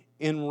Stanley,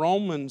 in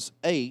Romans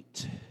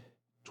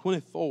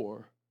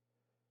 8:24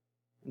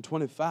 and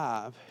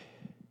 25,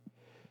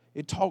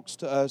 it talks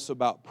to us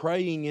about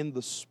praying in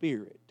the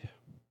Spirit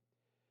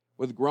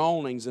with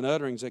groanings and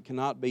utterings that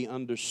cannot be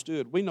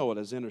understood. We know it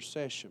as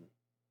intercession.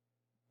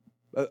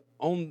 But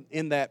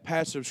in that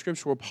passage of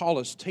Scripture where Paul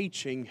is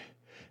teaching,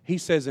 he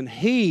says, and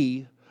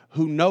He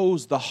who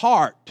knows the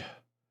heart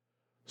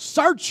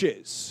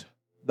searches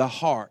the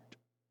heart.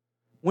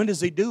 When does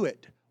He do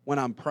it? When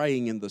I'm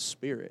praying in the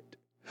Spirit.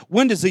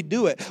 When does He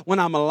do it? When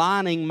I'm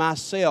aligning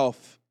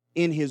myself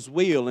in His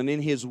will and in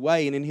His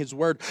way and in His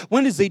word.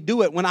 When does He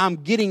do it? When I'm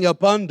getting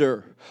up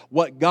under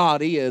what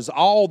God is,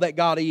 all that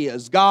God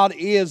is. God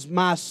is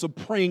my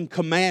supreme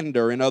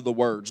commander, in other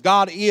words.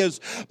 God is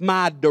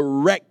my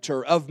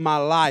director of my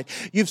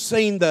life. You've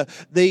seen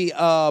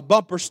the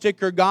bumper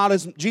sticker,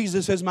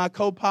 Jesus is my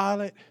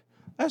co-pilot.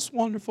 That's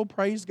wonderful,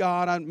 praise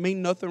God. I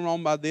mean nothing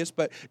wrong by this,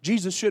 but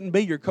Jesus shouldn't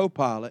be your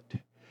co-pilot.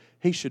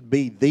 He should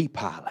be the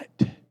pilot.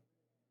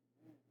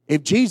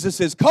 If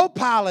Jesus is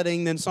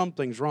co-piloting, then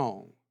something's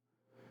wrong.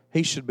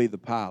 He should be the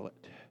pilot.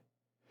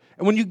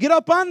 And when you get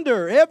up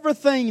under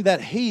everything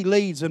that He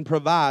leads and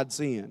provides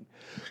in,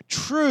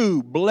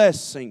 true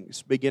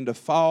blessings begin to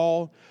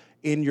fall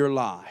in your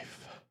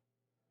life.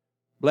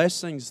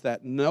 Blessings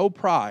that no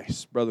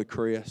price, Brother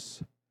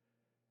Chris,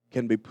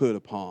 can be put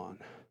upon.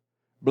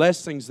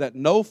 Blessings that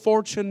no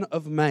fortune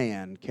of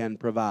man can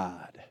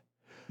provide.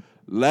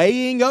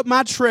 Laying up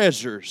my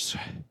treasures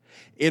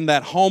in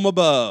that home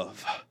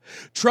above.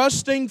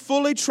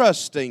 Fully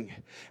trusting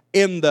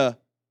in the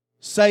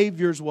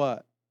Savior's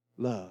what?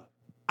 Love.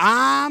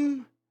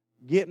 I'm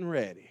getting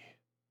ready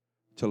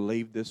to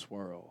leave this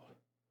world.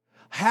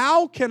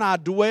 How can I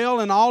dwell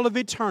in all of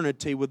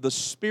eternity with the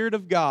Spirit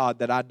of God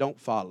that I don't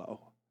follow?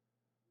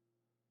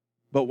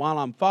 But while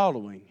I'm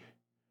following,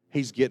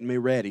 He's getting me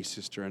ready,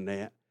 Sister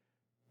Annette.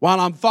 While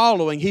I'm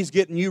following, He's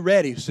getting you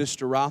ready,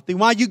 Sister Rothy.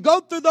 While you go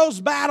through those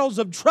battles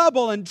of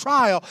trouble and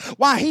trial,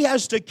 while He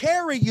has to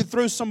carry you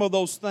through some of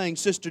those things,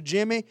 Sister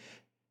Jimmy,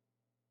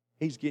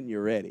 He's getting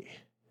you ready.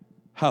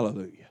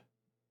 Hallelujah.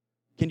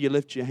 Can you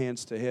lift your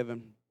hands to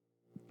heaven?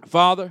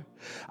 Father,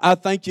 I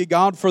thank You,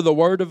 God, for the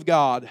Word of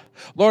God.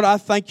 Lord, I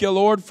thank You,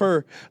 Lord,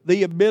 for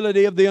the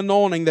ability of the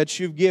anointing that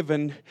You've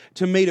given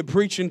to me to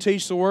preach and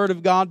teach the Word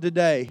of God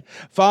today.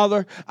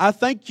 Father, I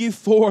thank You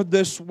for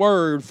this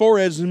Word, for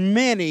as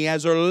many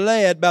as are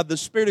led by the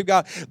Spirit of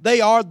God, they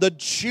are the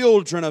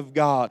children of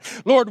God.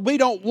 Lord, we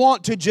don't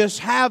want to just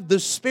have the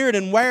Spirit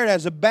and wear it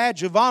as a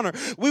badge of honor.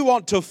 We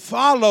want to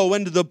follow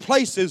into the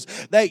places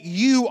that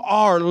You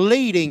are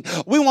leading.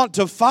 We want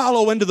to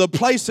follow into the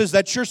places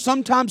that You're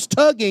sometimes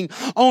tugging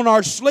on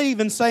our sleeve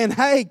and saying,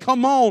 hey,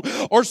 come on.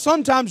 Or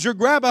sometimes You're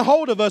grabbing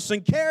hold of us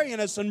and carrying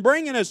us and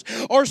bringing us.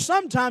 Or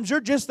sometimes You're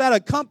just that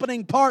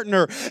accompanying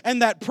partner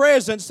and that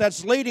presence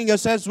that's leading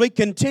us as we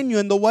continue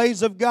in the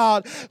ways of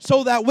God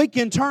so that we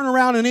can turn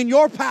around and in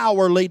Your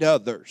power lead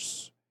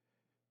others.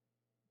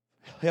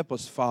 Help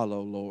us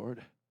follow,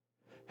 Lord.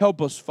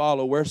 Help us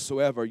follow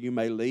wheresoever You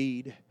may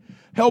lead.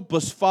 Help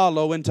us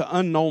follow into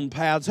unknown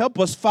paths. Help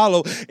us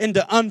follow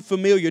into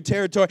unfamiliar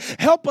territory.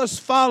 Help us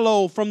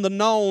follow from the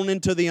known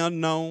into the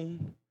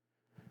unknown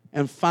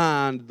and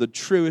find the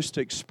truest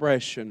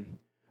expression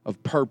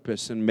of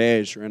purpose and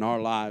measure in our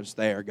lives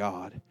there,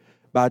 God,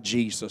 by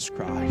Jesus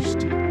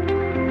Christ.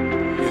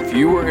 If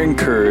you were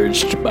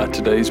encouraged by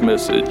today's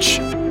message,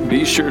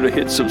 be sure to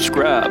hit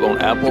subscribe on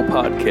Apple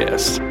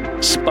Podcasts,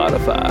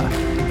 Spotify,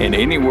 and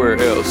anywhere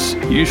else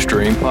you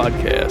stream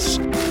podcasts.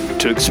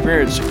 To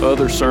experience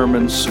other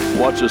sermons,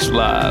 watch us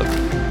live,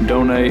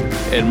 donate,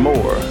 and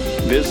more,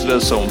 visit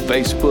us on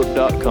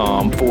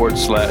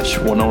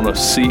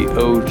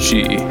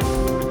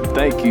facebook.com/WinonaCOG.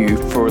 Thank you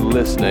for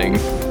listening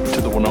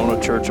to the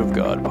Winona Church of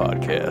God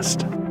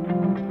podcast.